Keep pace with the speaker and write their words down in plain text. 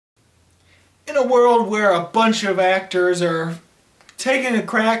in a world where a bunch of actors are taking a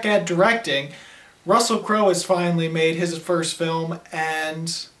crack at directing, Russell Crowe has finally made his first film,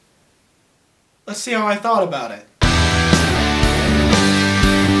 and let's see how I thought about it.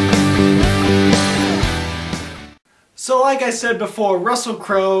 So like I said before, Russell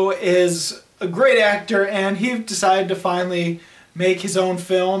Crowe is a great actor, and he decided to finally make his own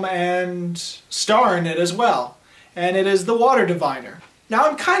film and star in it as well. And it is The Water Diviner. Now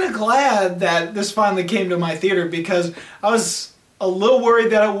I'm kind of glad that this finally came to my theater, because I was a little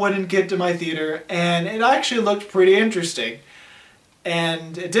worried that it wouldn't get to my theater, and it actually looked pretty interesting.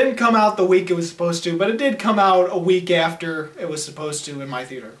 And it didn't come out the week it was supposed to, but it did come out a week after it was supposed to in my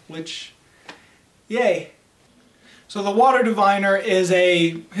theater, which, yay. So The Water Diviner is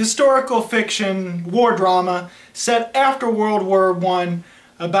a historical fiction war drama set after World War I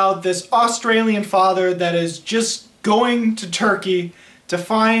about this Australian father that is just going to Turkey to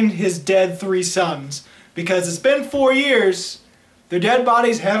find his dead 3 sons. Because it's been 4 years, their dead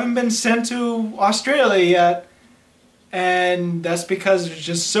bodies haven't been sent to Australia yet, and that's because there's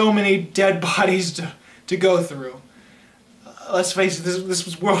just so many dead bodies to go through. Let's face it, this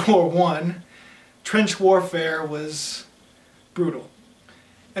was World War I. Trench warfare was brutal.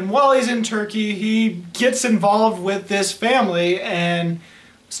 And while he's in Turkey, he gets involved with this family and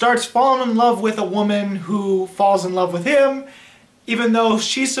starts falling in love with a woman who falls in love with him, even though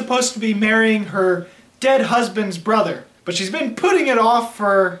she's supposed to be marrying her dead husband's brother. But she's been putting it off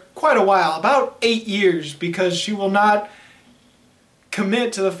for quite a while, about 8 years, because she will not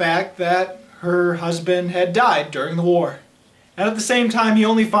commit to the fact that her husband had died during the war. And at the same time, he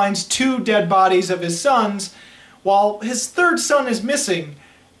only finds 2 dead bodies of his sons, while his 3rd son is missing.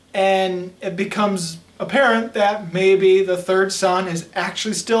 And it becomes apparent that maybe the 3rd son is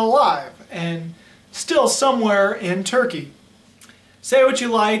actually still alive and still somewhere in Turkey. Say what you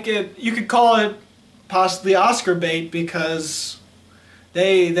like, you could call it possibly Oscar bait, because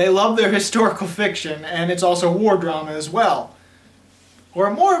they love their historical fiction, and it's also war drama as well.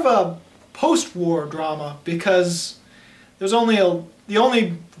 Or more of a post-war drama, because there's the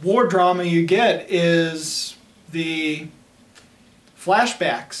only war drama you get is the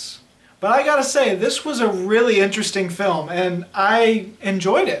flashbacks. But I gotta say, this was a really interesting film, and I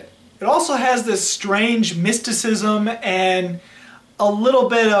enjoyed it. It also has this strange mysticism and a little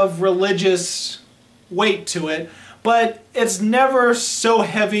bit of religious weight to it, but it's never so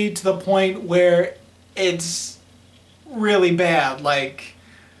heavy to the point where it's really bad. Like,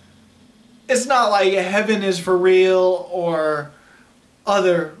 it's not like Heaven is for Real or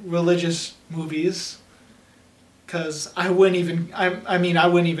other religious movies, because I wouldn't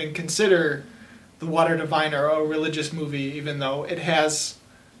even consider The Water Diviner a religious movie, even though it has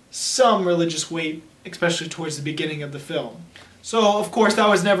some religious weight, especially towards the beginning of the film. So of course that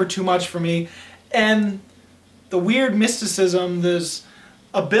was never too much for me. And the weird mysticism, this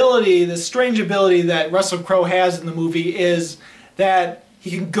ability, this strange ability that Russell Crowe has in the movie is that he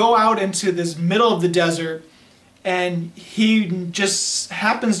can go out into this middle of the desert, and he just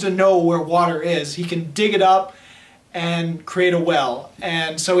happens to know where water is. He can dig it up and create a well.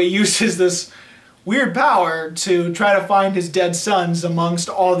 And so he uses this weird power to try to find his dead sons amongst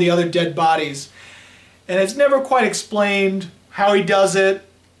all the other dead bodies. And it's never quite explained how he does it,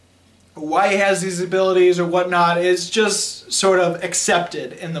 why he has these abilities or whatnot. It's just sort of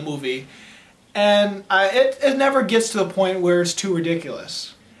accepted in the movie. And it never gets to the point where it's too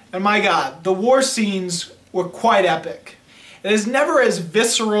ridiculous. And my God, the war scenes were quite epic. It is never as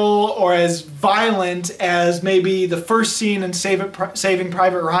visceral or as violent as maybe the first scene in Saving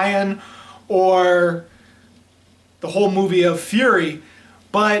Private Ryan or the whole movie of Fury,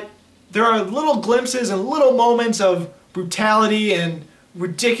 but there are little glimpses and little moments of brutality and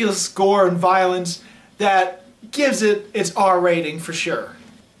ridiculous gore and violence that gives it its R rating for sure.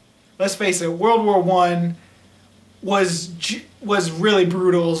 Let's face it, World War I was really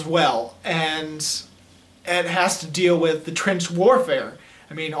brutal as well, and it has to deal with the trench warfare.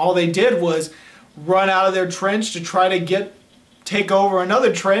 I mean, all they did was run out of their trench to try to take over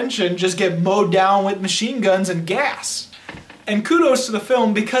another trench and just get mowed down with machine guns and gas. And kudos to the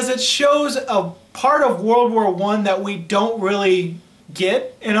film, because it shows a part of World War I that we don't really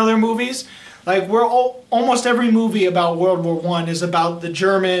get in other movies. Like, almost every movie about World War I is about the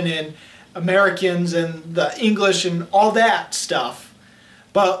German and Americans and the English and all that stuff.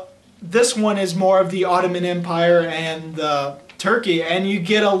 But this one is more of the Ottoman Empire and Turkey, and you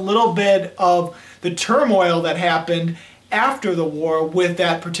get a little bit of the turmoil that happened after the war with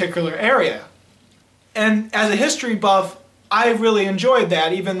that particular area. And as a history buff, I really enjoyed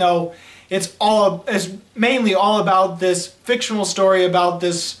that, even though it's mainly all about this fictional story about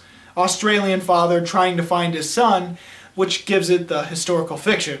this Australian father trying to find his son, which gives it the historical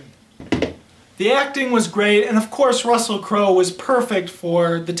fiction. The acting was great, and of course Russell Crowe was perfect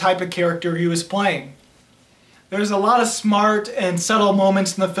for the type of character he was playing. There's a lot of smart and subtle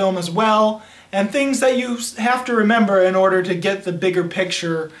moments in the film as well, and things that you have to remember in order to get the bigger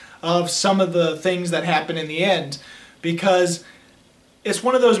picture of some of the things that happen in the end. Because it's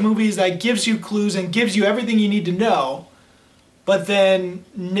one of those movies that gives you clues and gives you everything you need to know, but then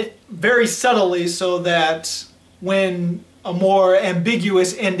very subtly, so that when a more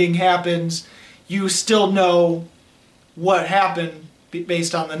ambiguous ending happens, you still know what happened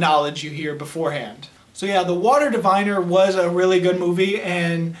based on the knowledge you hear beforehand. So yeah, The Water Diviner was a really good movie,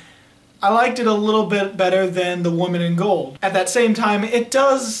 and I liked it a little bit better than The Woman in Gold. At that same time, it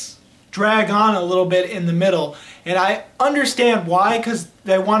does drag on a little bit in the middle, and I understand why, because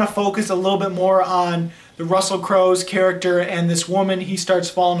they want to focus a little bit more on the Russell Crowe's character and this woman he starts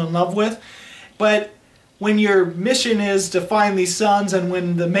falling in love with. But when your mission is to find these sons, and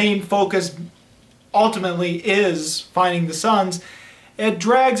when the main focus ultimately is finding the sons, it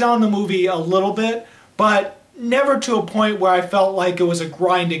drags on the movie a little bit, but never to a point where I felt like it was a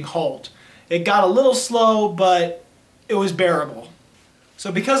grinding halt. It got a little slow, but it was bearable.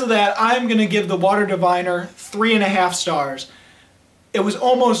 So because of that, I'm going to give The Water Diviner 3.5 stars. It was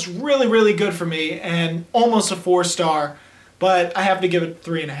almost really, really good for me, and almost a 4-star, but I have to give it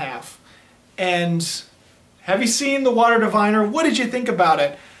 3.5. And have you seen The Water Diviner? What did you think about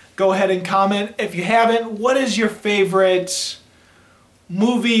it? Go ahead and comment. If you haven't, what is your favorite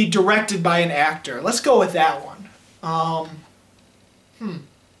movie directed by an actor? Let's go with that one. I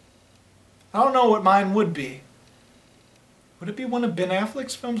don't know what mine would be. Would it be one of Ben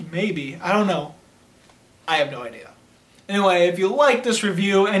Affleck's films? Maybe. I don't know. I have no idea. Anyway, if you like this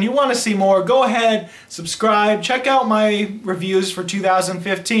review and you want to see more, go ahead, subscribe, check out my reviews for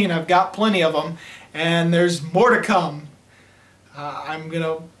 2015. I've got plenty of them, and there's more to come. I'm going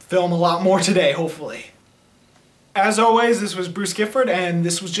to film a lot more today, hopefully. As always, this was Bruce Gifford, and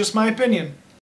this was Just My Opinion.